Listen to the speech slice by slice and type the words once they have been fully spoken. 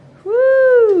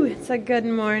It's a good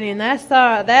morning. That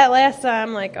last song,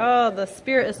 I'm like, oh, the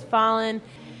Spirit is falling.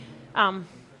 And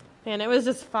it was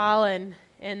just falling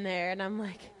in there. And I'm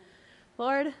like,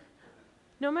 Lord,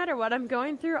 no matter what I'm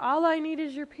going through, all I need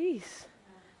is your peace.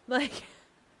 Like,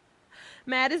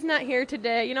 Matt is not here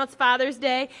today. You know, it's Father's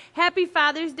Day. Happy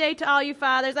Father's Day to all you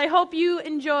fathers. I hope you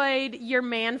enjoyed your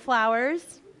man flowers.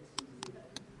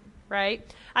 Right?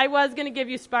 I was going to give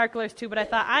you sparklers too, but I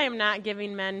thought I am not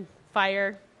giving men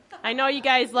fire. I know you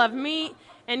guys love meat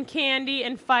and candy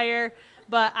and fire,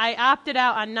 but I opted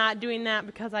out on not doing that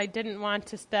because I didn't want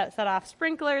to set off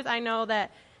sprinklers. I know that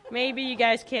maybe you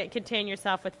guys can't contain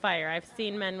yourself with fire. I've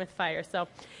seen men with fire. So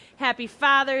happy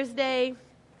Father's Day.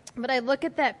 But I look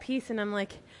at that peace and I'm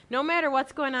like, no matter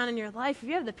what's going on in your life, if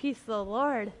you have the peace of the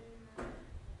Lord,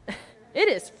 it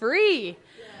is free.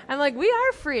 I'm like, we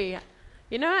are free.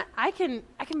 You know what? I can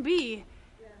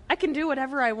do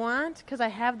whatever I want because I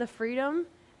have the freedom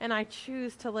and I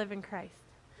choose to live in Christ.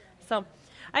 So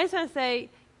I just want to say,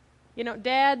 you know,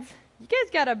 dads, you guys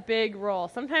got a big role.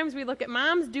 Sometimes we look at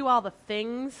moms do all the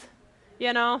things,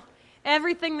 you know.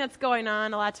 Everything that's going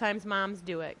on, a lot of times moms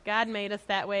do it. God made us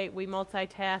that way. We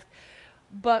multitask.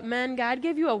 But men, God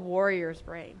gave you a warrior's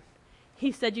brain.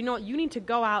 He said, you know what? You need to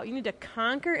go out. You need to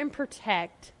conquer and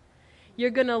protect.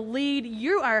 You're going to lead.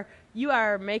 You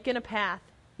are making a path.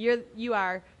 You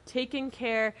are taking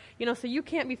care, you know, so you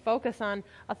can't be focused on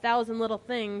 1,000 little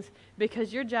things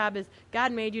because your job is,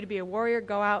 God made you to be a warrior,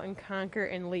 go out and conquer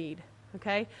and lead,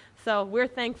 okay? So we're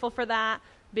thankful for that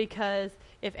because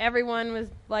if everyone was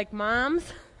like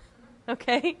moms,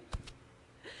 okay,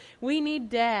 we need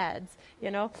dads,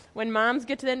 you know. When moms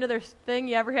get to the end of their thing,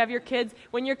 you ever have your kids,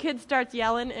 when your kid starts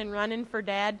yelling and running for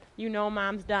dad, you know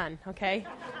mom's done, okay?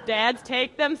 Dads,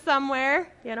 take them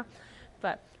somewhere, you know.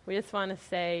 But we just want to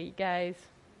say, you guys,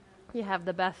 you have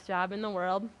the best job in the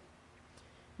world.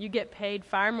 You get paid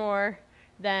far more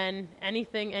than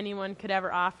anything anyone could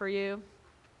ever offer you.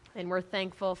 And we're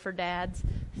thankful for dads,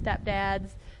 stepdads,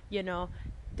 you know,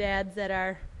 dads that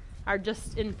are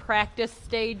just in practice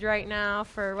stage right now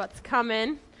for what's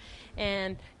coming.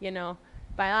 And, you know,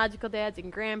 biological dads and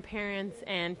grandparents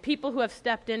and people who have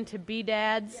stepped in to be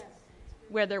dads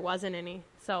where there wasn't any.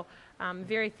 So I'm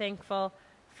very thankful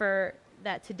for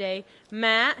that today.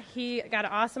 Matt, he got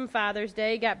an awesome Father's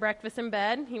Day. He got breakfast in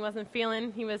bed. He was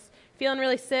feeling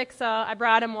really sick, so I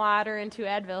brought him water and 2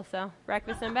 Advil, so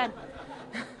breakfast in bed.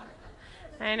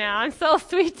 I know, I'm so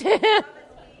sweet to him.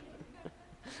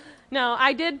 No,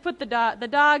 I did put the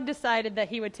dog decided that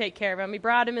he would take care of him. He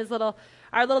brought him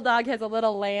our little dog has a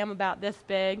little lamb about this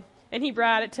big, and he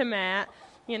brought it to Matt,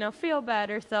 you know, feel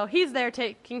better. So he's there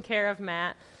taking care of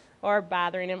Matt or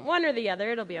bothering him, one or the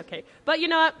other. It'll be okay. But you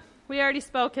know what? We already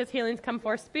spoke. His healing's come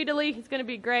forth speedily. He's going to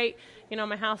be great. You know,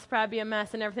 my house will probably be a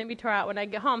mess and everything be tore out when I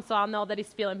get home, so I'll know that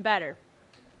he's feeling better.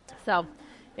 So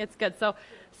it's good.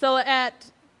 So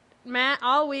at Matt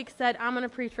all week said, I'm going to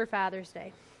preach for Father's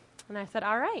Day. And I said,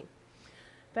 all right.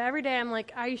 But every day I'm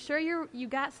like, are you sure you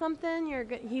got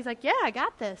something? He's like, yeah, I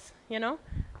got this. You know,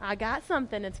 I got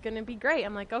something. It's going to be great.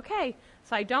 I'm like, okay.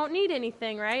 So I don't need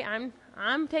anything, right?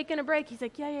 I'm taking a break. He's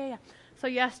like, yeah. So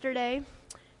yesterday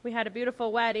we had a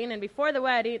beautiful wedding, and before the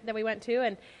wedding that we went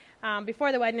to, and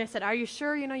before the wedding I said, are you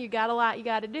sure, you know, you got a lot you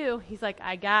got to do? He's like,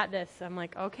 I got this. I'm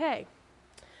like, okay.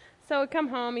 So we come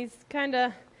home. He's kind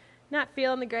of not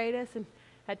feeling the greatest, and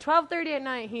at 12:30 at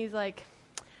night, he's like,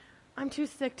 I'm too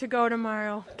sick to go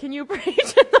tomorrow. Can you preach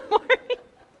in the morning?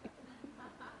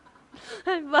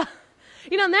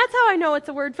 You know, and that's how I know it's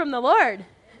a word from the Lord.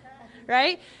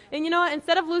 Right? And you know what?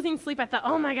 Instead of losing sleep, I thought,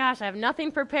 oh my gosh, I have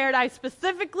nothing prepared. I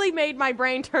specifically made my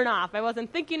brain turn off. I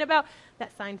wasn't thinking about,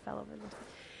 that sign fell over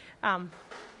there.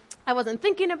 I wasn't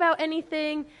thinking about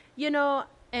anything, you know,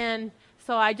 and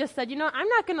so I just said, you know, I'm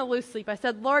not going to lose sleep. I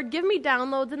said, Lord, give me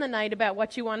downloads in the night about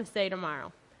what you want to say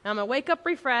tomorrow. I'm going to wake up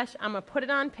refreshed. I'm going to put it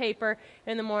on paper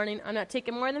in the morning. I'm not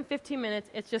taking more than 15 minutes.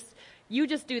 It's just, you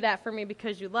just do that for me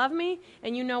because you love me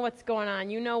and you know what's going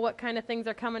on. You know what kind of things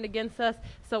are coming against us.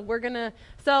 So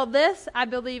this, I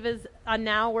believe, is a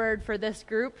now word for this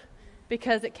group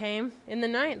because it came in the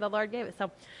night. The Lord gave it.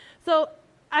 So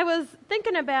I was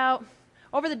thinking about,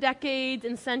 over the decades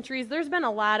and centuries, there's been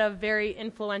a lot of very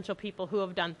influential people who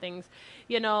have done things.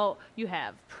 You know, you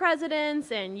have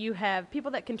presidents and you have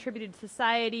people that contributed to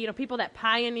society, you know, people that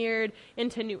pioneered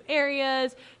into new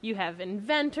areas. You have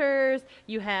inventors.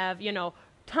 You have, you know,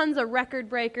 tons of record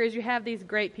breakers. You have these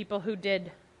great people who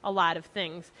did a lot of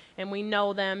things. And we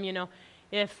know them, you know,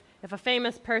 if a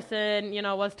famous person, you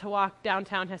know, was to walk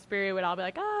downtown Hesperia, we'd all be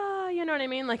like, you know what I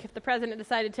mean? Like if the president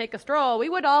decided to take a stroll, we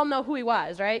would all know who he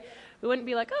was, right? We wouldn't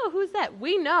be like, oh, who's that?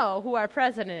 We know who our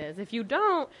president is. If you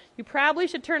don't, you probably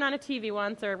should turn on a TV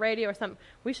once or a radio or something.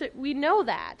 We know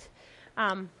that.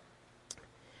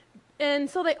 And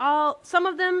so some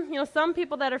of them, some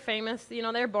people that are famous,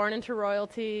 they're born into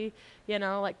royalty,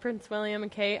 like Prince William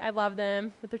and Kate. I love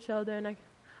them with their children.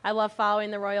 I love following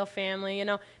the royal family.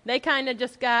 They kind of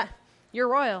just got, you're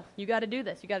royal. You got to do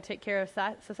this. You got to take care of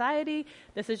society.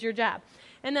 This is your job.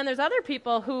 And then there's other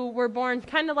people who were born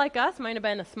kind of like us. Might have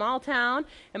been a small town.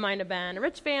 It might have been a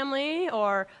rich family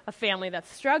or a family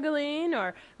that's struggling,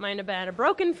 or might have been a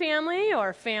broken family or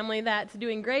a family that's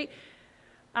doing great.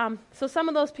 So some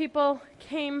of those people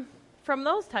came from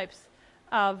those types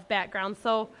of backgrounds.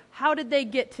 So how did they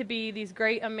get to be these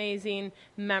great, amazing,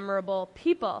 memorable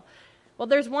people? Well,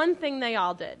 there's one thing they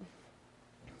all did.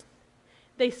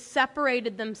 They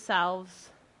separated themselves,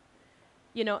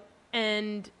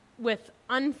 and with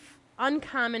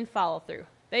uncommon follow-through.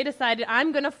 They decided,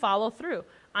 I'm going to follow through.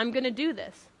 I'm going to do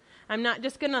this. I'm not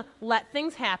just going to let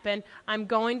things happen. I'm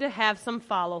going to have some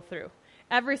follow-through.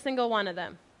 Every single one of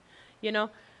them.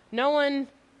 No one,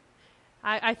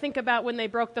 I think about when they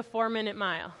broke the 4-minute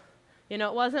mile.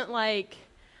 It wasn't like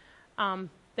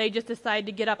they just decided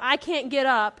to get up. I can't get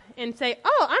up and say,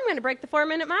 oh, I'm going to break the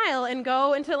 4-minute mile and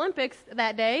go into Olympics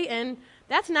that day, and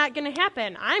that's not going to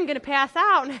happen. I'm going to pass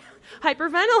out and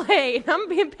hyperventilate, and I'm going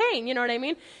to be in pain. You know what I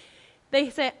mean? They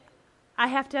say, I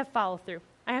have to have follow-through.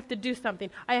 I have to do something.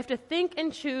 I have to think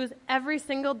and choose every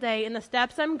single day in the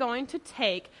steps I'm going to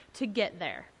take to get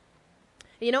there.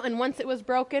 And once it was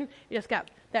broken,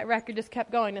 that record just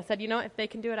kept going. I said, if they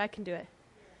can do it, I can do it.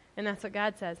 And that's what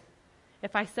God says.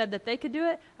 If I said that they could do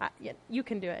it, you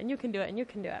can do it, and you can do it, and you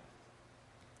can do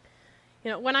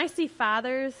it. When I see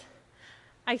fathers,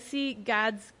 I see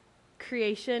God's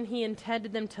creation. He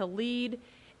intended them to lead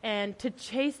and to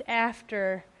chase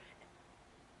after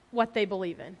what they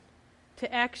believe in,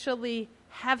 to actually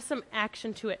have some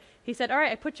action to it. He said, all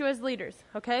right, I put you as leaders,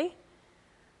 okay?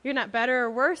 You're not better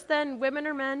or worse than women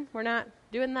or men. We're not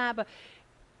doing that, but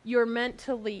you're meant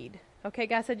to lead. Okay,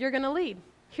 God said, you're going to lead.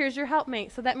 Here's your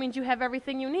helpmate. So that means you have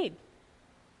everything you need.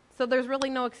 So there's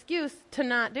really no excuse to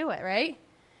not do it, right?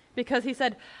 Because he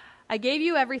said, I gave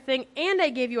you everything, and I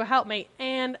gave you a helpmate,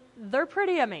 and they're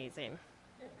pretty amazing.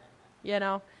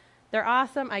 They're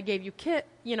awesome. I gave you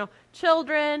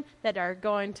children that are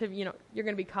going to, you're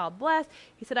going to be called blessed.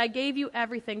 He said, I gave you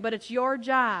everything, but it's your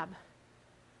job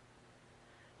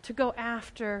to go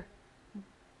after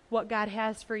what God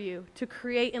has for you, to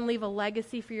create and leave a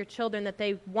legacy for your children that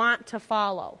they want to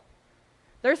follow.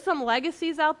 There's some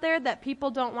legacies out there that people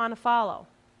don't want to follow.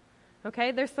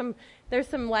 Okay? There's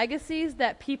some legacies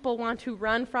that people want to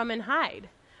run from and hide.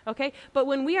 Okay? But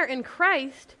when we are in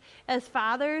Christ as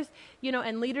fathers,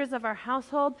 and leaders of our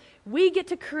household, we get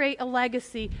to create a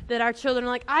legacy that our children are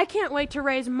like, I can't wait to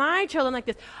raise my children like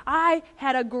this. I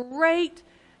had a great,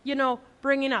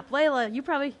 bringing up. Layla,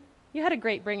 you had a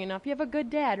great bringing up. You have a good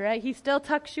dad, right? He still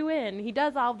tucks you in. He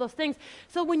does all of those things.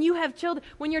 So when you have children,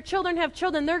 when your children have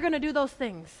children, they're going to do those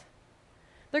things.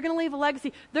 They're going to leave a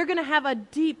legacy. They're going to have a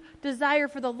deep desire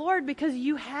for the Lord because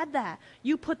you had that.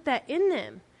 You put that in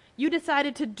them. You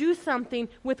decided to do something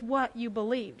with what you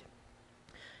believed.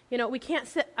 We can't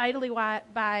sit idly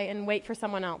by and wait for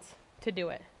someone else to do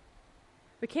it.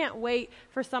 We can't wait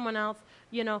for someone else,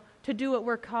 to do what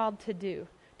we're called to do.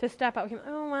 To step out.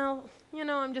 Oh, well,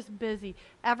 I'm just busy.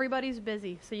 Everybody's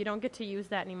busy, so you don't get to use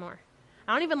that anymore.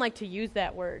 I don't even like to use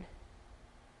that word.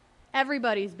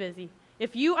 Everybody's busy.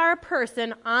 If you are a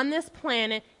person on this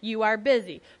planet, you are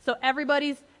busy. So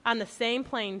everybody's on the same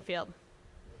playing field.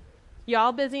 You're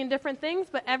all busy in different things,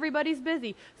 but everybody's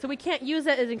busy. So we can't use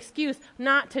it as an excuse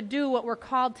not to do what we're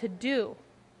called to do.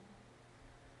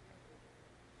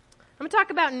 I'm going to talk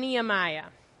about Nehemiah,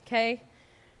 okay?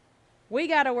 We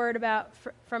got a word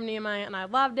from Nehemiah, and I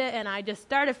loved it, and I just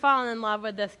started falling in love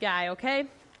with this guy, okay?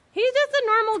 He's just a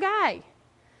normal guy.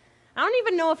 I don't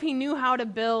even know if he knew how to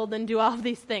build and do all of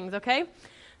these things, okay?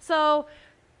 So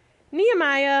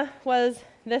Nehemiah was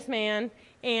this man,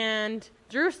 and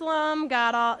Jerusalem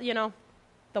got all,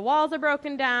 the walls are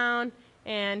broken down,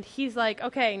 and he's like,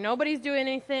 okay, nobody's doing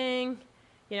anything.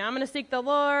 I'm going to seek the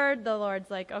Lord. The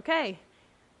Lord's like, okay,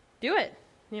 do it.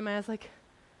 Nehemiah's like,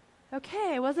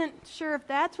 okay, I wasn't sure if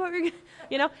that's what we're going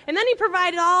to, And then he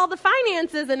provided all the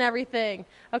finances and everything.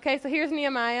 Okay, so here's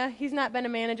Nehemiah. He's not been a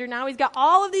manager. Now he's got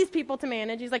all of these people to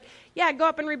manage. He's like, yeah, go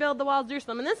up and rebuild the walls of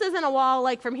Jerusalem. And this isn't a wall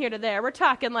like from here to there. We're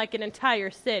talking like an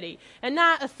entire city. And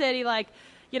not a city like,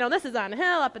 this is on a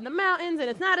hill up in the mountains, and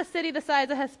it's not a city the size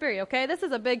of Hesperia, okay? This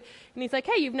is a big, and he's like,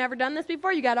 hey, you've never done this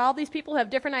before? You got all these people who have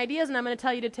different ideas, and I'm going to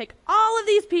tell you to take all of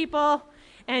these people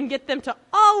and get them to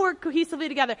all work cohesively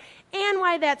together. And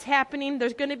why that's happening,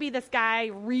 there's going to be this guy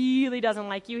really doesn't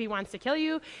like you. He wants to kill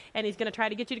you, and he's going to try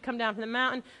to get you to come down from the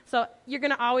mountain. So you're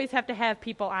going to always have to have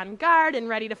people on guard and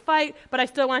ready to fight, but I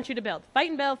still want you to build. Fight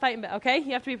and build, okay?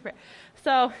 You have to be prepared.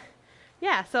 So,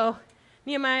 yeah, so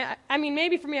Nehemiah,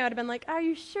 maybe for me I would have been like, are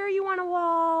you sure you want a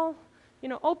wall?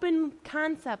 Open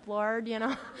concept, Lord,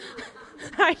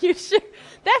 Are you sure?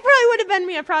 That probably would have been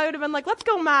me. I probably would have been like, let's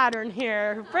go modern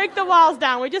here. Break the walls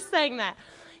down. We just sang that.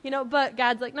 But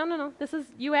God's like, no.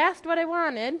 You asked what I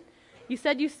wanted. You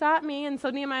said you sought me. And so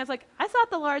Nehemiah's like, I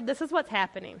sought the Lord. This is what's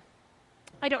happening.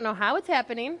 I don't know how it's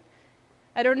happening.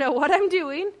 I don't know what I'm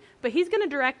doing, but he's going to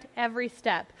direct every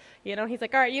step. He's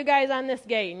like, all right, you guys on this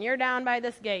gate, and you're down by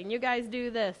this gate, and you guys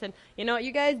do this, and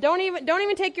you guys don't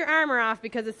even take your armor off,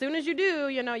 because as soon as you do,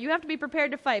 you have to be prepared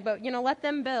to fight. But let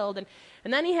them build.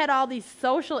 And then he had all these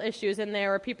social issues in there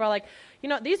where people are like,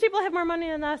 these people have more money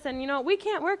than us, and we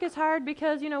can't work as hard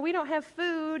because we don't have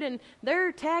food, and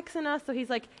they're taxing us. So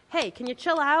he's like, hey, can you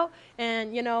chill out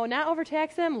and not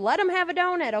overtax them? Let them have a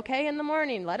donut, okay, in the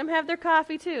morning. Let them have their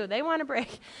coffee too. They want a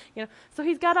break. So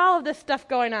he's got all of this stuff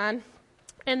going on.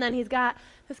 And then he's got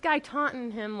this guy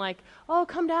taunting him like, oh,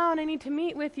 come down, I need to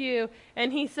meet with you.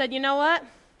 And he said, you know what?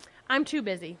 I'm too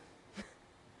busy.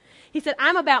 He said,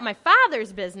 I'm about my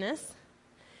Father's business.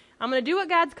 I'm going to do what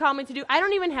God's called me to do. I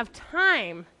don't even have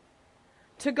time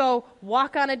to go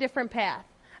walk on a different path.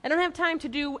 I don't have time to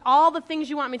do all the things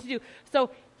you want me to do.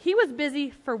 So he was busy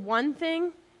for one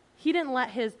thing. He didn't let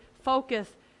his focus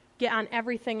get on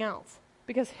everything else.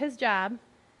 Because his job,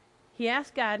 he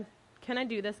asked God, can I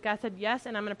do this? God said, yes,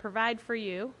 and I'm going to provide for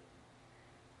you.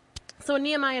 So in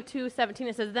Nehemiah 2:17,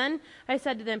 it says, then I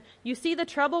said to them, you see the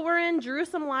trouble we're in?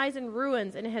 Jerusalem lies in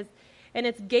ruins, and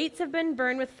its gates have been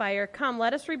burned with fire. Come,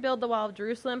 let us rebuild the wall of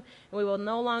Jerusalem, and we will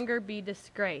no longer be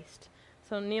disgraced.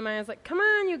 So Nehemiah's like, come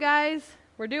on, you guys,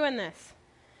 we're doing this.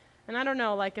 And I don't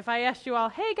know, like if I asked you all,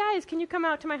 hey guys, can you come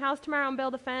out to my house tomorrow and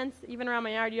build a fence, even around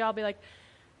my yard, you all be like,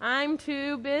 I'm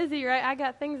too busy, right? I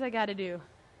got things I got to do.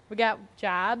 We got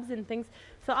jobs and things.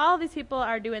 So all of these people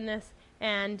are doing this,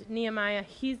 and Nehemiah,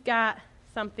 he's got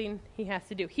something he has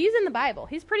to do. He's in the Bible.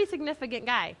 He's a pretty significant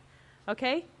guy,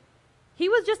 okay? He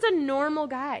was just a normal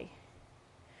guy,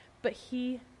 but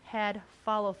he had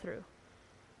follow through.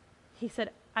 He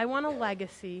said, I want a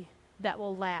legacy that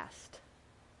will last.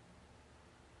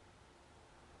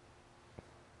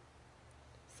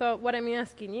 So what I'm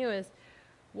asking you is,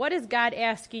 what is God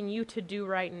asking you to do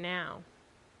right now?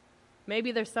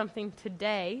 Maybe there's something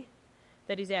today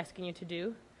that he's asking you to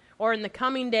do, or in the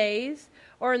coming days,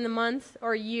 or in the months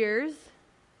or years.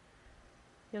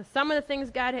 Some of the things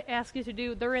God asks you to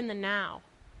do, they're in the now.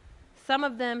 Some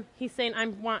of them, he's saying, I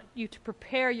want you to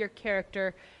prepare your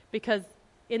character because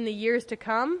in the years to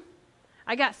come,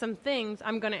 I got some things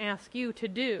I'm going to ask you to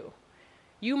do.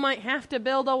 You might have to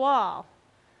build a wall.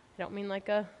 I don't mean like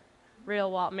a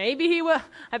real wall. Maybe he will.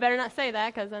 I better not say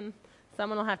that, because then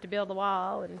someone will have to build a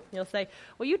wall, and you'll say,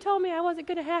 well, you told me I wasn't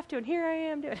going to have to, and here I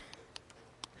am doing it.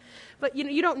 But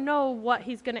you don't know what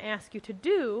he's going to ask you to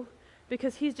do,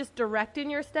 because he's just directing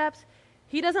your steps.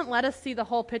 He doesn't let us see the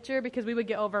whole picture because we would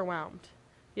get overwhelmed.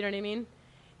 You know what I mean?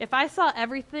 If I saw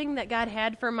everything that God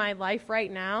had for my life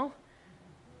right now,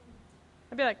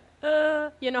 I'd be like,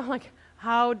 like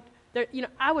how,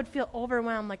 I would feel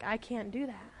overwhelmed, like I can't do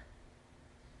that.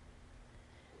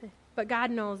 But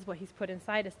God knows what he's put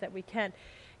inside us that we can.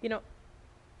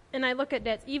 And I look at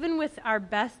that, even with our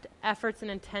best efforts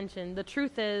and intention, the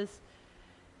truth is,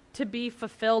 to be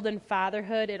fulfilled in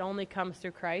fatherhood, it only comes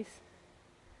through Christ.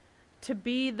 To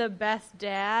be the best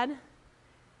dad,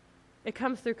 it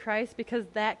comes through Christ, because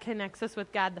that connects us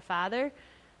with God the Father.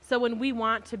 So when we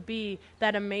want to be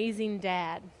that amazing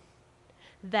dad,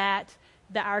 that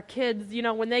our kids,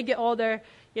 when they get older,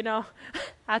 I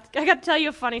got to tell you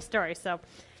a funny story, so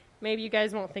maybe you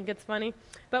guys won't think it's funny.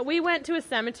 But we went to a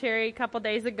cemetery a couple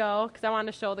days ago because I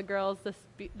wanted to show the girls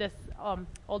this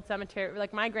old cemetery.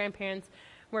 Like my grandparents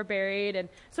were buried, and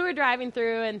so we were driving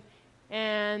through,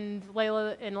 and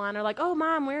Layla and Lana are like, "Oh,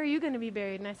 Mom, where are you going to be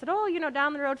buried?" And I said, "Oh,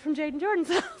 down the road from Jade and Jordan's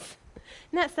house,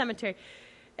 in that cemetery."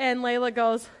 And Layla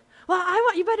goes,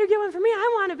 "Well, you better get one for me.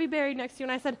 I want to be buried next to you."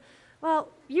 And I said, "Well,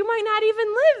 you might not even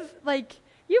live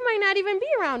you might not even be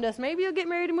around us. Maybe you'll get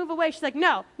married and move away." She's like,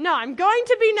 no, I'm going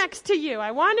to be next to you.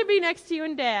 I want to be next to you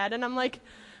and Dad. And I'm like,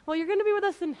 well, you're going to be with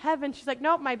us in heaven. She's like,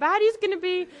 nope, my body's going to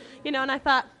be, and I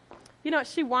thought,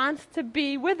 she wants to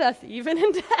be with us even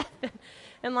in death.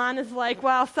 And Lana's like,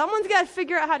 well, someone's got to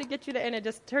figure out how to get you to, and it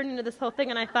just turned into this whole thing.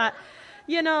 And I thought,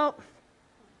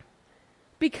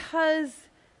 because,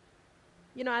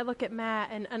 I look at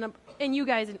Matt and you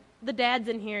guys, the dads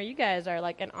in here, you guys are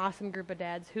like an awesome group of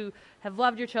dads who have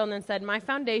loved your children and said, my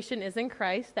foundation is in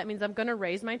Christ. That means I'm going to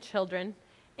raise my children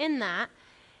in that.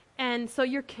 And so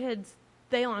your kids,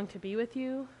 they long to be with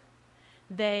you.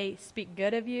 They speak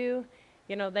good of you.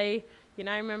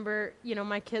 I remember,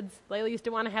 my kids, Layla used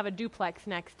to want to have a duplex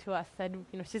next to us. Said,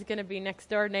 she's going to be next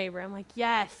door neighbor. I'm like,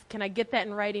 yes, can I get that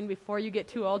in writing before you get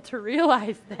too old to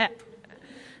realize that?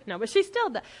 No, but she still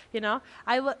does,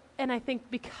 and I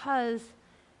think because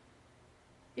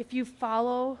if you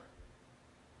follow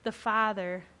the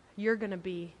Father, you're going to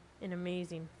be an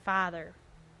amazing father.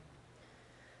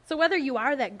 So whether you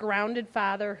are that grounded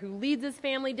father who leads his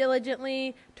family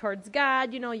diligently towards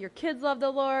God, your kids love the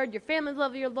Lord, your families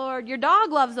love your Lord, your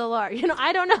dog loves the Lord,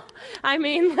 I don't know. I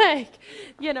mean,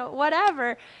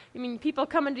 whatever. I mean, people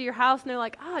come into your house and they're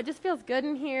like, oh, it just feels good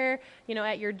in here.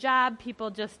 At your job,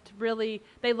 people just really,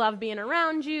 they love being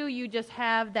around you. You just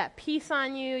have that peace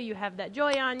on you. You have that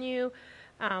joy on you.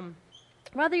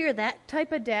 Whether you're that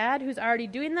type of dad who's already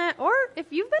doing that, or if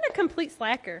you've been a complete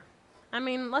slacker. I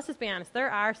mean, let's just be honest.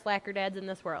 There are slacker dads in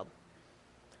this world.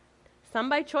 Some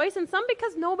by choice and some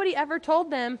because nobody ever told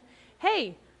them,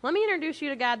 hey, let me introduce you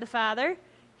to God the Father.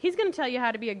 He's going to tell you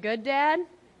how to be a good dad.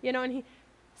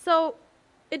 So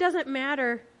it doesn't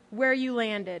matter where you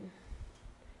landed.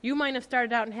 You might have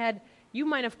started out you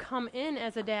might have come in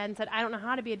as a dad and said, I don't know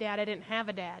how to be a dad. I didn't have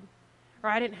a dad. Or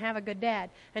I didn't have a good dad.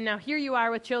 And now here you are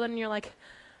with children and you're like,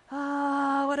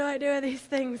 what do I do with these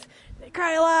things? They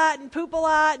cry a lot and poop a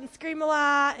lot and scream a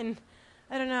lot. And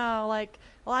I don't know,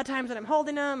 a lot of times when I'm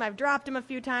holding them, I've dropped them a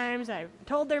few times. I've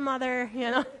told their mother,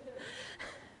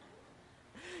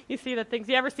 You see the things.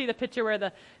 You ever see the picture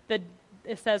where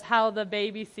it says how the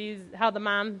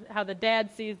dad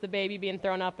sees the baby being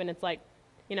thrown up and it's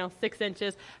 6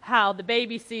 inches. How the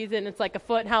baby sees it and it's like a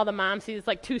foot. How the mom sees it's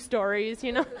like 2 stories,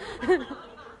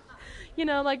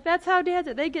 that's how dads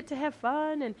are. They get to have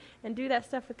fun and do that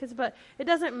stuff with kids. But it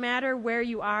doesn't matter where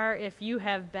you are, if you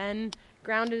have been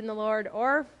grounded in the Lord,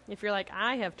 or if you're like,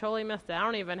 I have totally missed it. I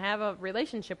don't even have a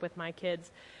relationship with my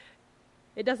kids.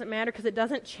 It doesn't matter because it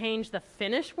doesn't change the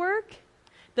finished work.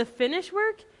 The finished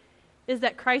work is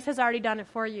that Christ has already done it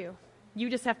for you. You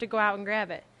just have to go out and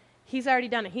grab it. He's already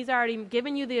done it. He's already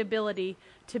given you the ability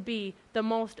to be the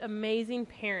most amazing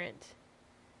parent.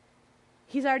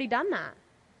 He's already done that.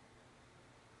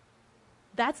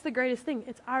 That's the greatest thing.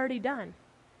 It's already done.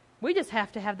 We just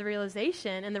have to have the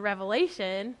realization and the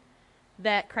revelation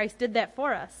that Christ did that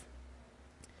for us.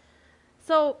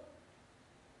 So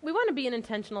we want to be an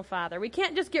intentional father. We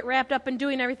can't just get wrapped up in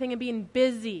doing everything and being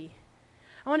busy.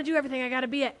 I want to do everything. I got to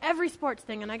be at every sports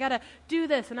thing, and I got to do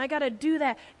this, and I got to do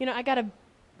that. I got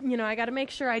to make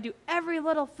sure I do every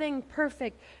little thing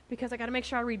perfect because I got to make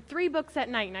sure I read 3 books at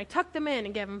night, and I tuck them in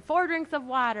and give them 4 drinks of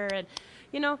water, and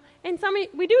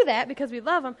we do that because we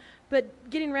love them, but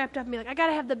getting wrapped up and be like, I got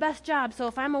to have the best job, so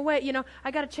if I'm away,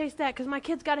 I got to chase that because my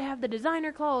kids got to have the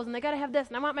designer clothes, and they got to have this,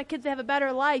 and I want my kids to have a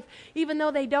better life, even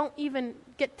though they don't even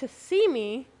get to see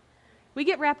me. We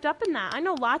get wrapped up in that. I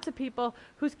know lots of people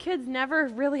whose kids never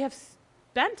really have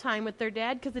spent time with their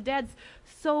dad because the dad's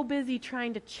so busy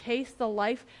trying to chase the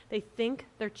life they think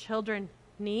their children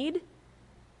need,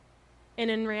 and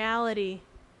in reality,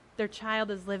 their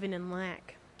child is living in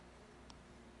lack.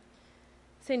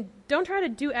 Saying, don't try to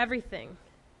do everything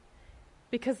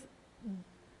because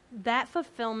that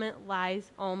fulfillment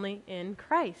lies only in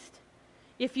Christ.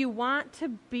 If you want to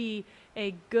be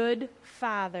a good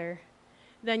father,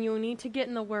 then you'll need to get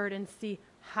in the Word and see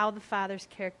how the Father's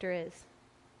character is.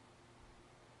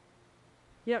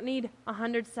 You don't need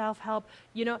 100 self-help.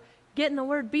 Get in the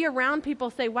Word. Be around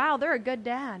people. Say, wow, they're a good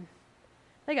dad.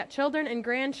 They got children and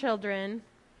grandchildren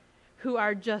who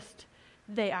are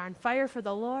they are on fire for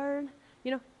the Lord.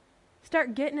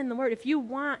 Start getting in the Word. If you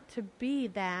want to be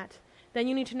that, then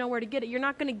you need to know where to get it. You're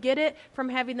not going to get it from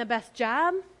having the best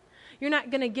job. You're not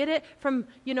going to get it from,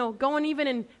 going even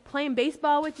and playing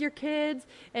baseball with your kids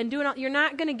and doing all. You're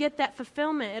not going to get that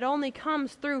fulfillment. It only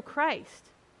comes through Christ.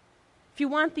 If you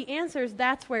want the answers,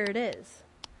 that's where it is.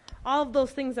 All of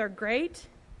those things are great,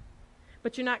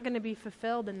 but you're not going to be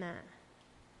fulfilled in that.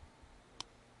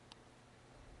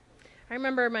 I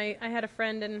remember I had a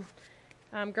friend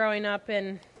growing up,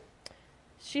 and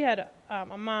she had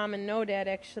a mom and no dad,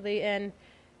 actually,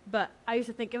 but I used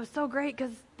to think it was so great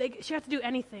because she had to do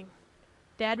anything.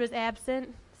 Dad was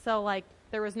absent, so,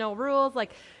 there was no rules.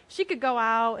 She could go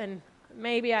out, and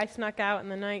maybe I snuck out in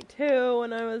the night, too,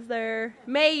 when I was there.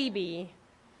 Maybe.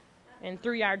 and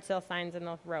threw yard sale signs in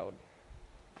the road.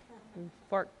 And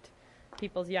forked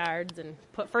people's yards and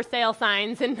put for sale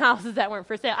signs in houses that weren't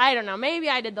for sale. I don't know. Maybe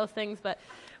I did those things, but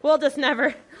we'll just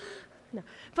never. No.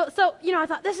 But so, I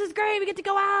thought, this is great. We get to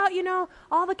go out,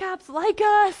 all the cops like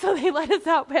us. So they let us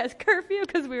out past curfew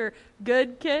because we were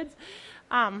good kids.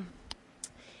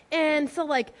 And so,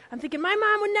 I'm thinking, my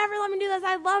mom would never let me do this.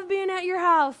 I love being at your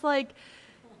house.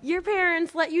 Your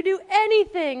parents let you do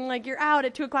anything. You're out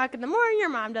at 2 o'clock in the morning. Your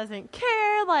mom doesn't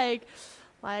care.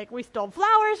 We stole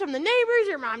flowers from the neighbors.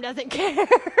 Your mom doesn't care.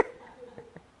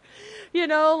 We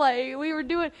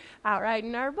were out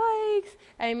riding our bikes.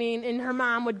 And her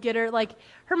mom would get her,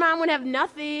 her mom would have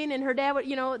nothing, and her dad would,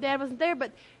 dad wasn't there,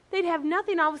 but they'd have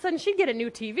nothing. All of a sudden, she'd get a new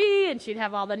TV, and she'd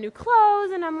have all the new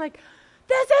clothes, and I'm like,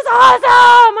 this is awesome!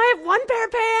 I have 1 pair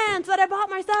of pants that I bought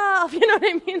myself. You know what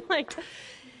I mean?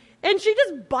 And she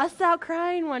just busts out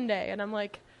crying one day, and I'm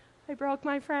like, I broke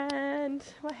my friend.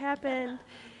 What happened?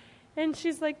 And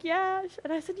she's like, yeah.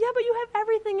 And I said, yeah, but you have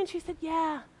everything. And she said,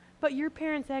 yeah, but your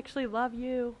parents actually love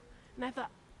you. And I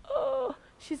thought, oh.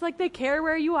 She's like, they care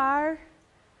where you are.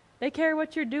 They care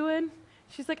what you're doing.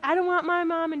 She's like, I don't want my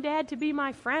mom and dad to be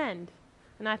my friend.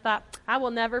 And I thought, I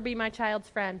will never be my child's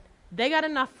friend. They got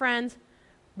enough friends.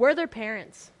 We're their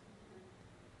parents.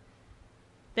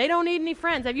 They don't need any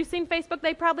friends. Have you seen Facebook?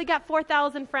 They probably got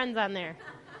 4,000 friends on there.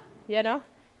 They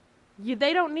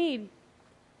don't need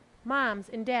moms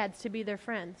and dads to be their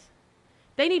friends.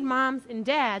 They need moms and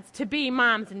dads to be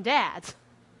moms and dads.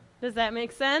 Does that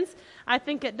make sense? I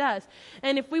think it does.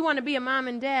 And if we want to be a mom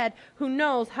and dad who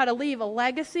knows how to leave a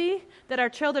legacy that our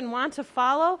children want to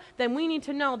follow, then we need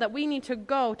to know that we need to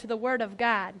go to the Word of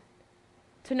God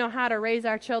to know how to raise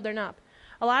our children up.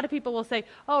 A lot of people will say,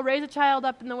 oh, raise a child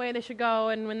up in the way they should go,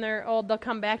 and when they're old, they'll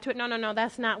come back to it. No,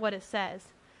 that's not what it says.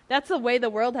 That's the way the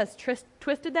world has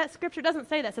twisted that scripture. It doesn't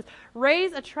say that. It says,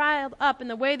 raise a child up in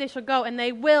the way they shall go, and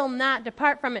they will not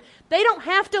depart from it. They don't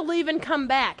have to leave and come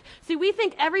back. See, we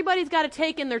think everybody's got to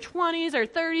take in their 20s or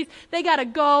 30s. They got to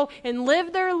go and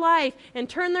live their life and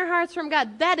turn their hearts from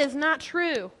God. That is not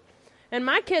true. And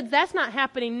my kids, that's not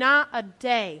happening, not a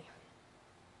day.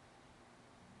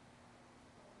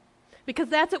 Because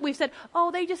that's what we've said,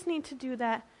 oh, they just need to do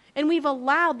that. And we've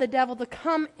allowed the devil to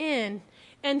come in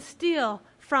and steal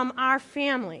from our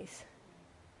families.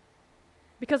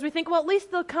 Because we think, well, at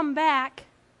least they'll come back.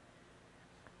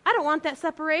 I don't want that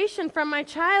separation from my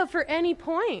child for any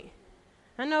point.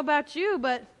 I don't know about you,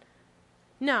 but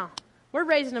no. We're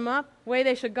raising them up the way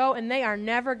they should go, and they are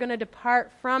never going to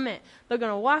depart from it. They're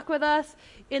going to walk with us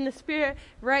in the Spirit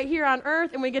right here on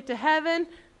earth, and we get to heaven,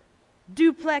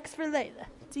 duplex for Layla.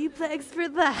 Duplex for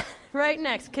that. Right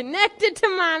next. Connected to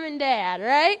mom and dad,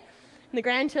 right? And the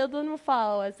grandchildren will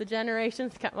follow as the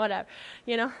generations come, whatever,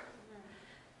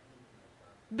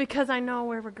 Because I know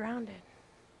where we're grounded.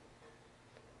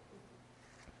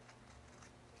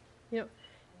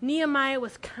 Nehemiah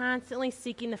was constantly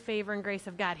seeking the favor and grace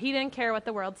of God. He didn't care what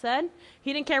the world said.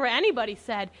 He didn't care what anybody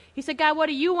said. He said, God, what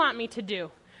do you want me to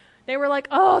do? They were like,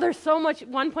 oh, there's so much.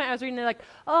 One point I was reading, they're like,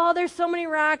 oh, there's so many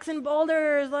rocks and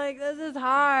boulders. This is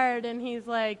hard. And he's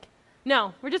like,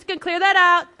 no, we're just going to clear that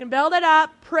out, going to build it up,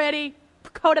 pretty,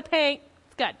 coat of paint.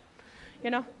 It's good,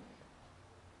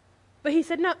 But he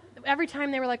said, no, every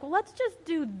time they were like, well, let's just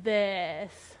do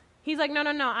this. He's like, no,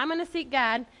 I'm going to seek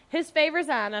God. His favor's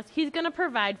on us. He's going to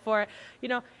provide for it,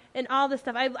 and all this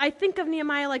stuff. I think of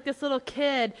Nehemiah like this little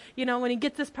kid, when he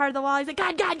gets this part of the wall, he's like,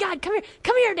 God,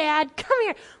 come here, Dad, come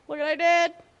here. Look what I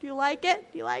did. Do you like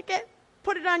it?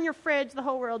 Put it on your fridge. The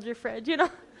whole world's your fridge,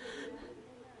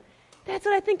 That's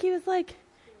what I think he was like.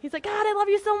 He's like, God, I love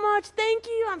you so much. Thank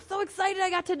you. I'm so excited I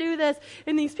got to do this.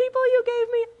 And these people you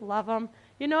gave me, love them.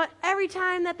 You know what? Every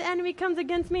time that the enemy comes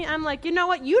against me, I'm like, you know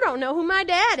what? You don't know who my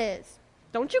dad is.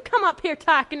 Don't you come up here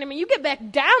talking to me. You get back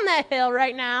down that hill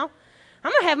right now.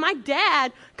 I'm going to have my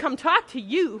dad come talk to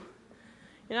you.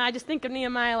 I just think of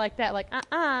Nehemiah like that,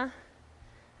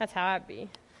 That's how I'd be.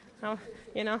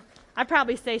 I'd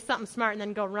probably say something smart and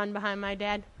then go run behind my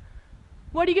dad.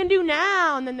 What are you going to do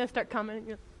now? And then they'll start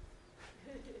coming.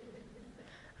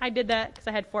 I did that because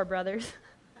I had 4 brothers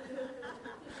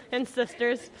and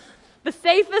sisters. The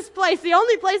safest place, the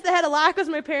only place that had a lock was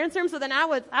my parents' room, so then I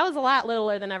was a lot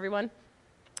littler than everyone.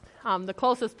 The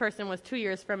closest person was 2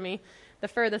 years from me. The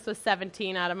furthest was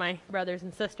 17 out of my brothers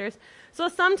and sisters. So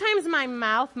sometimes my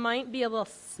mouth might be a little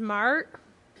smarter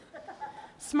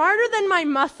than my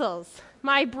muscles.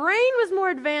 My brain was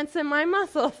more advanced than my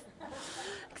muscles.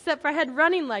 except for I had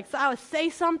running legs. So I would say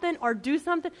something or do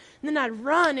something, and then I'd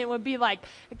run. It would be like,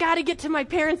 I got to get to my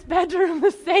parents' bedroom.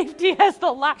 The safety has to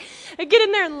lock. I get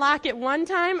in there and lock it. One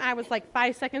time, I was like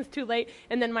 5 seconds too late,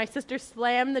 and then my sister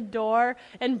slammed the door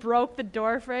and broke the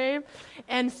door frame.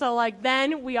 And so like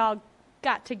then we all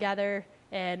got together,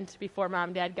 and before Mom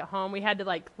and Dad got home, we had to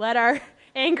like let our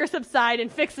anger subside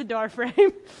and fix the door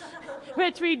frame,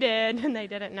 which we did, and they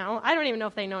didn't know. I don't even know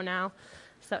if they know now.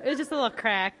 So it was just a little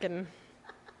crack, and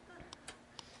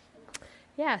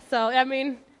yeah, so, I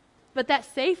mean, but that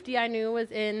safety I knew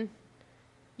was in,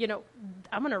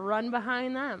 I'm going to run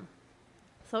behind them.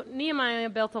 So Nehemiah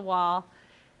built a wall,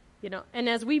 and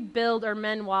as we build or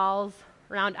mend walls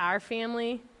around our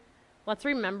family, let's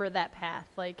remember that path.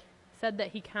 Like, said that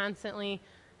he constantly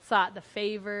sought the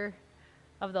favor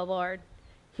of the Lord.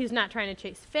 He's not trying to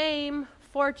chase fame,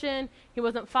 fortune. He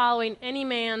wasn't following any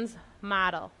man's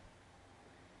model.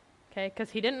 Okay, because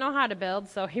he didn't know how to build,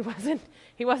 so he wasn't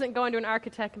going to an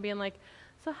architect and being like,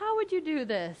 so how would you do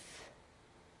this?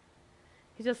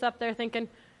 He's just up there thinking,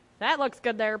 that looks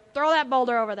good there. Throw that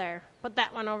boulder over there. Put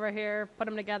that one over here. Put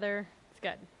them together. It's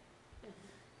good.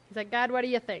 He's like, God, what do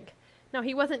you think? No,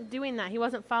 he wasn't doing that. He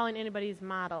wasn't following anybody's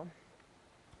model.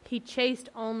 He chased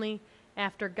only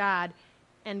after God,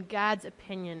 and God's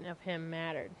opinion of him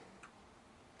mattered.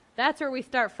 That's where we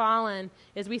start falling,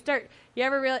 is you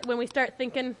ever realize when we start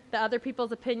thinking that other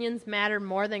people's opinions matter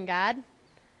more than God?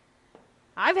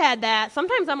 I've had that,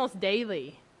 sometimes almost daily.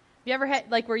 Have you ever had,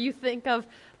 like, where you think of,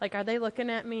 like, are they looking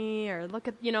at me, or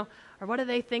or what do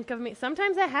they think of me?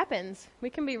 Sometimes that happens. We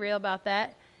can be real about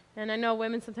that. And I know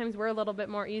women, sometimes we're a little bit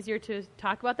more easier to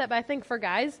talk about that, but I think for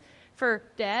guys, for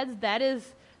dads, that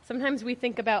is, sometimes we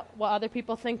think about what other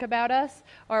people think about us,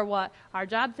 or what our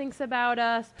job thinks about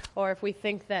us, or if we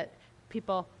think that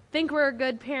people think we're a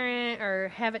good parent or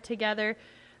have it together.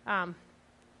 I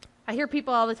hear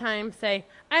people all the time say,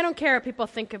 I don't care what people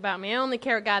think about me. I only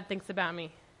care what God thinks about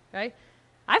me. Right?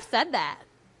 I've said that.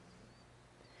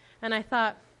 And I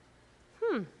thought,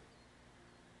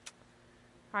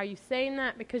 are you saying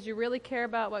that because you really care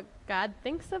about what God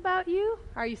thinks about you?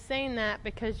 Are you saying that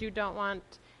because you don't want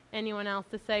anyone else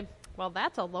to say, well,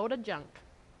 that's a load of junk?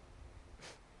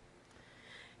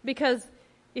 Because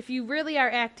if you really are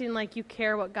acting like you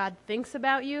care what God thinks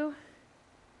about you,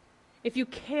 if you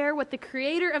care what the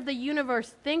creator of the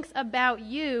universe thinks about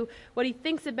you, what he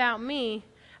thinks about me,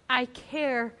 I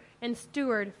care and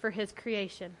steward for his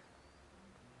creation.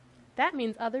 That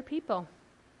means other people.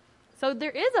 So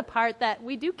there is a part that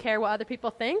we do care what other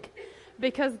people think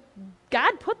because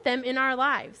God put them in our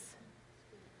lives.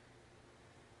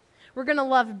 We're going to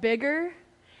love bigger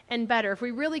and better. If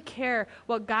we really care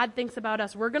what God thinks about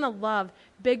us, we're going to love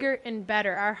bigger and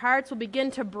better. Our hearts will begin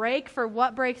to break for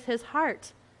what breaks his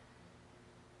heart.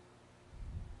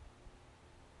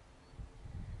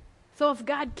 So if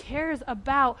God cares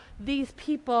about these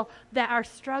people that are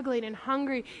struggling and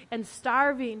hungry and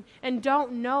starving and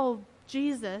don't know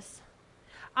Jesus,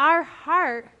 our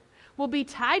heart will be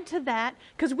tied to that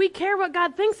because we care what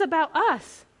God thinks about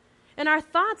us. And our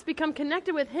thoughts become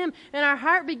connected with him, and our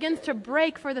heart begins to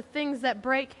break for the things that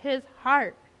break his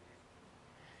heart.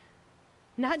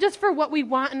 Not just for what we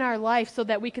want in our life so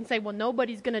that we can say, well,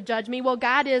 nobody's going to judge me. Well,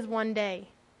 God is one day.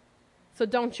 So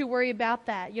don't you worry about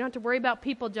that. You don't have to worry about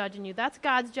people judging you. That's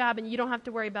God's job, and you don't have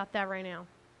to worry about that right now.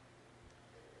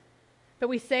 But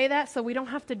we say that so we don't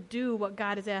have to do what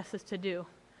God has asked us to do.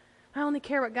 I only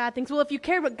care what God thinks. Well, if you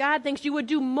cared what God thinks, you would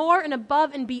do more and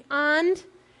above and beyond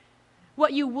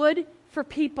what you would for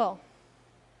people.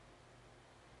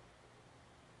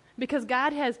 Because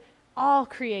God has all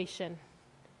creation.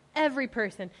 Every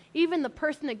person. Even the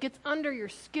person that gets under your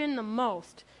skin the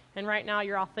most. And right now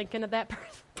you're all thinking of that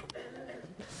person.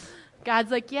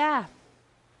 God's like, yeah,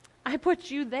 I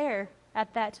put you there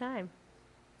at that time.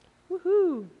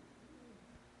 Woohoo.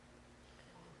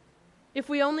 If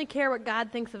we only care what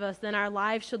God thinks of us, then our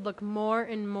lives should look more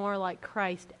and more like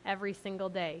Christ every single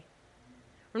day.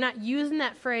 We're not using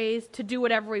that phrase to do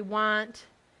whatever we want,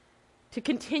 to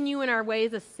continue in our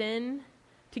ways of sin,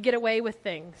 to get away with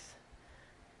things.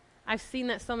 I've seen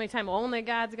that so many times. Only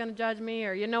God's going to judge me,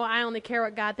 or, I only care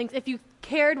what God thinks. If you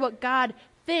cared what God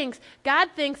thinks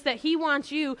that he wants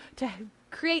you to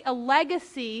create a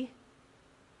legacy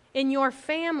in your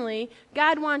family.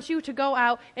 God wants you to go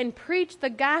out and preach the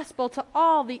gospel to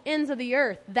all the ends of the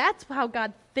earth. That's how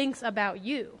God thinks about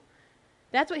you.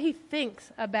 That's what he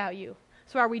thinks about you.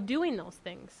 So are we doing those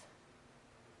things?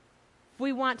 If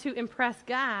we want to impress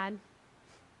God,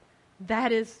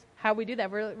 that is how we do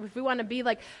that. If we want to be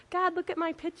like, God, look at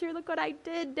my picture. Look what I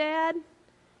did, Dad.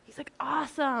 He's like,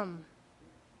 awesome.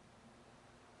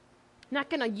 not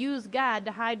going to use God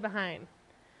to hide behind,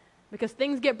 because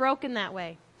things get broken that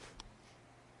way.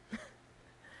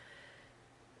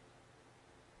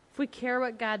 If we care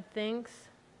what God thinks,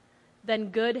 then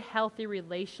good, healthy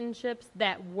relationships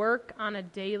that work on a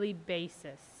daily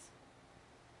basis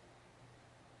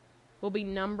will be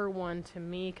number one to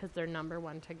me, because they're number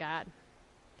one to God.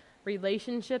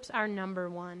 Relationships are number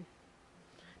one.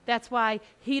 That's why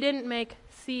he didn't make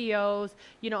CEOs.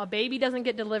 A baby doesn't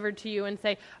get delivered to you and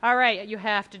say, all right, you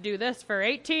have to do this for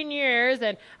 18 years,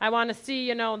 and I want to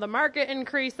see, the market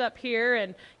increase up here,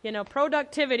 and,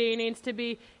 productivity needs to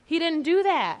be. He didn't do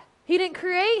that. He didn't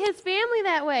create his family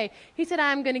that way. He said,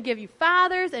 I'm going to give you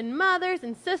fathers and mothers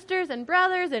and sisters and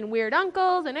brothers and weird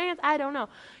uncles and aunts. I don't know.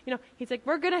 He's like,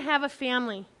 we're going to have a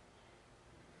family.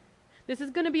 This is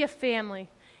going to be a family.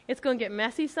 It's going to get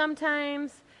messy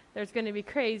sometimes. There's going to be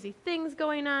crazy things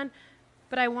going on.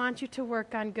 But I want you to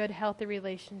work on good, healthy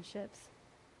relationships.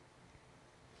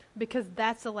 Because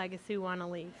that's the legacy we want to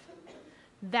leave.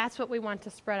 That's what we want to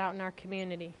spread out in our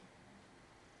community.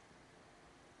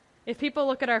 If people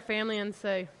look at our family and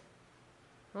say,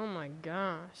 oh my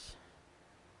gosh,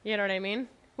 you know what I mean?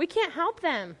 We can't help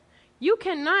them. You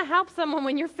cannot help someone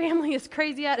when your family is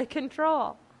crazy out of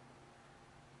control.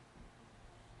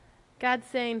 God's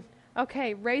saying,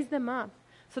 okay, raise them up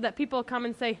so that people come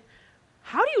and say,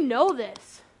 how do you know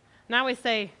this? And I always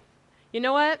say, you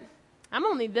know what? I'm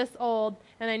only this old,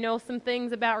 and I know some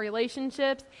things about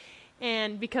relationships,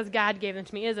 and because God gave them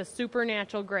to me, it is a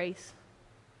supernatural grace.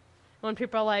 When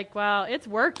people are like, well, it's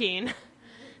working,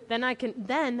 then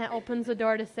that opens the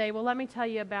door to say, well, let me tell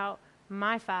you about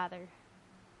my Father.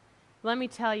 Let me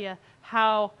tell you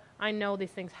how I know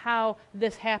these things, how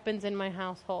this happens in my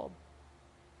household.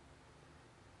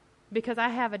 Because I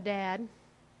have a dad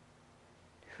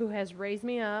who has raised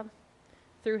me up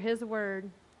through his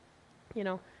word,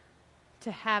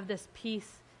 to have this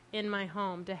peace in my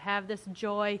home, to have this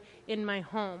joy in my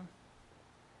home.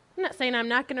 I'm not saying I'm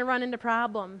not going to run into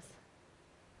problems.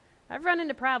 I've run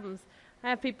into problems. I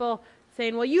have people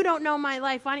saying, well, you don't know my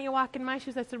life. Why don't you walk in my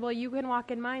shoes? I said, well, you can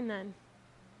walk in mine then.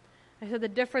 I said, the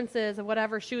difference is of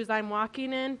whatever shoes I'm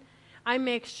walking in, I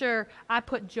make sure I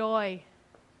put joy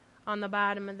on the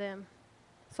bottom of them.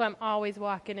 So I'm always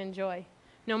walking in joy,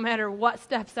 no matter what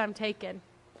steps I'm taking.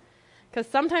 Because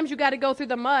sometimes you got to go through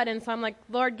the mud, and so I'm like,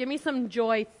 Lord, give me some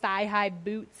joy thigh-high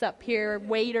boots up here,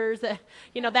 waders.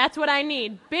 That's what I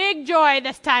need. Big joy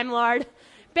this time, Lord.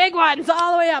 Big ones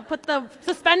all the way up. Put the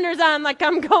suspenders on like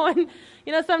I'm going.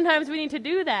 Sometimes we need to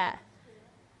do that.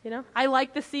 I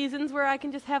like the seasons where I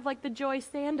can just have like the joy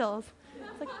sandals.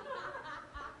 It's like,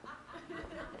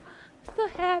 so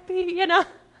happy,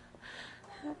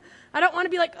 I don't want to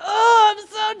be like, oh, I'm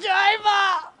so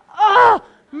joyful. Oh,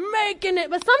 making it.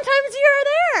 But sometimes you're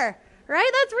there,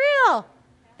 right? That's real.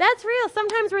 That's real.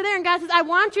 Sometimes we're there, and God says, I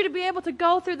want you to be able to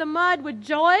go through the mud with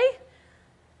joy.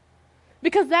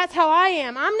 Because that's how I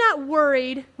am. I'm not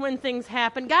worried when things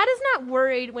happen. God is not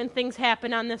worried when things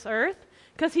happen on this earth.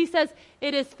 Because he says,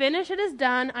 it is finished, it is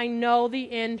done. I know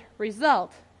the end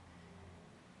result.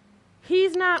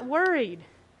 He's not worried.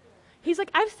 He's like,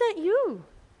 I've sent you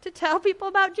to tell people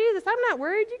about Jesus. I'm not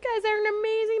worried. You guys are an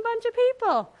amazing bunch of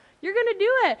people. You're going to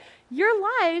do it. Your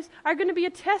lives are going to be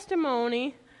a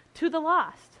testimony to the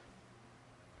lost.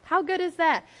 How good is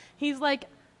that? He's like,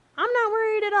 I'm not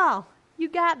worried at all. You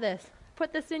got this.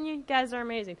 Put this in you. You guys are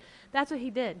amazing. That's what he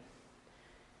did.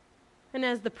 And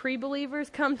as the pre-believers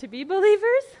come to be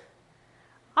believers,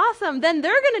 awesome. Then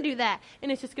they're going to do that.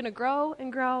 And it's just going to grow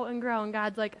and grow and grow. And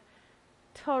God's like,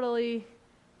 totally,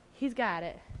 he's got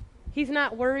it. He's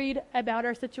not worried about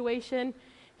our situation.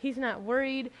 He's not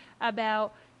worried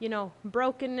about,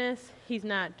 brokenness. He's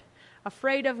not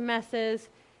afraid of messes.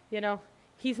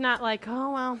 He's not like,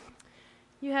 oh, well,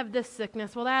 you have this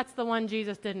sickness. Well, that's the one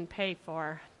Jesus didn't pay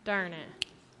for. Darn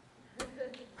it.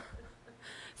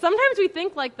 Sometimes we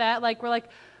think like that, like we're like,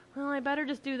 well, I better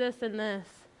just do this and this.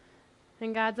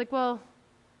 And God's like, well,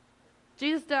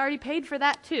 Jesus already paid for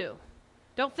that too.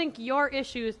 Don't think your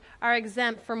issues are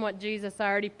exempt from what Jesus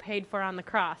already paid for on the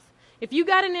cross. If you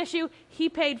got an issue, he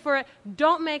paid for it.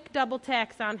 Don't make double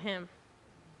tax on him.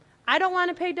 I don't want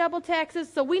to pay double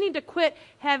taxes, so we need to quit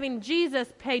having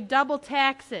Jesus pay double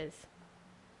taxes.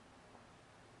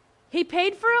 He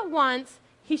paid for it once.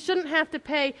 He shouldn't have to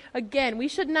pay again. We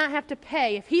should not have to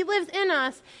pay. If he lives in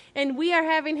us and we are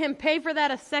having him pay for that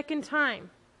a second time.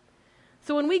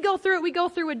 So when we go through it, we go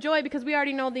through with joy because we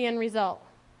already know the end result.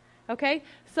 Okay?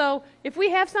 So if we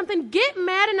have something, get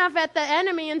mad enough at the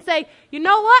enemy and say, you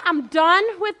know what? I'm done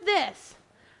with this.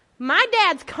 My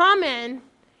dad's coming,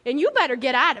 and you better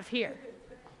get out of here.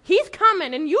 He's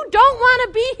coming, and you don't want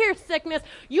to be here, sickness.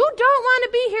 You don't want to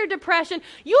be here, depression.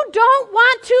 You don't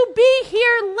want to be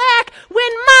here, lack,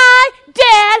 when my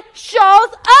dad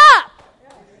shows up.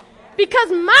 Because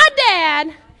my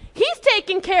dad, he's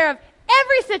taking care of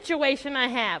every situation I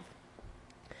have.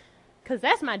 Because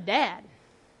that's my dad.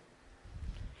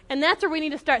 And that's where we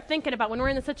need to start thinking about when we're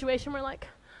in the situation we're like,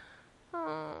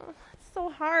 oh, it's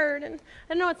so hard, and I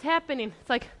don't know what's happening. It's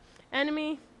like,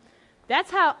 enemy,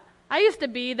 that's how... I used to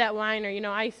be that whiner,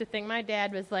 I used to think my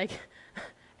dad was like,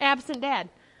 absent dad.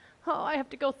 Oh, I have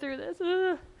to go through this.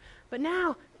 But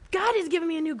now, God has given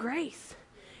me a new grace.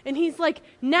 And he's like,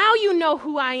 now you know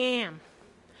who I am.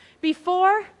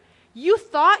 Before, you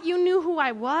thought you knew who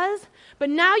I was, but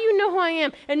now you know who I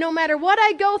am. And no matter what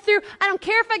I go through, I don't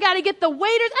care if I got to get the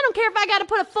waiters, I don't care if I got to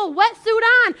put a full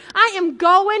wetsuit on. I am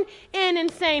going in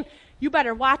and saying, you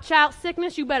better watch out,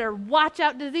 sickness. You better watch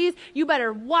out, disease. You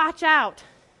better watch out.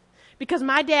 Because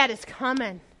my dad is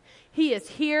coming. He is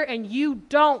here, and you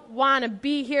don't want to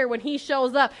be here when he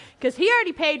shows up. Because he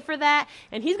already paid for that,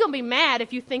 and he's going to be mad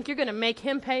if you think you're going to make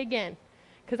him pay again.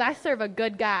 Because I serve a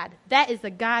good God. That is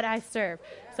the God I serve.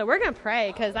 So we're going to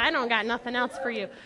pray, because I don't got nothing else for you.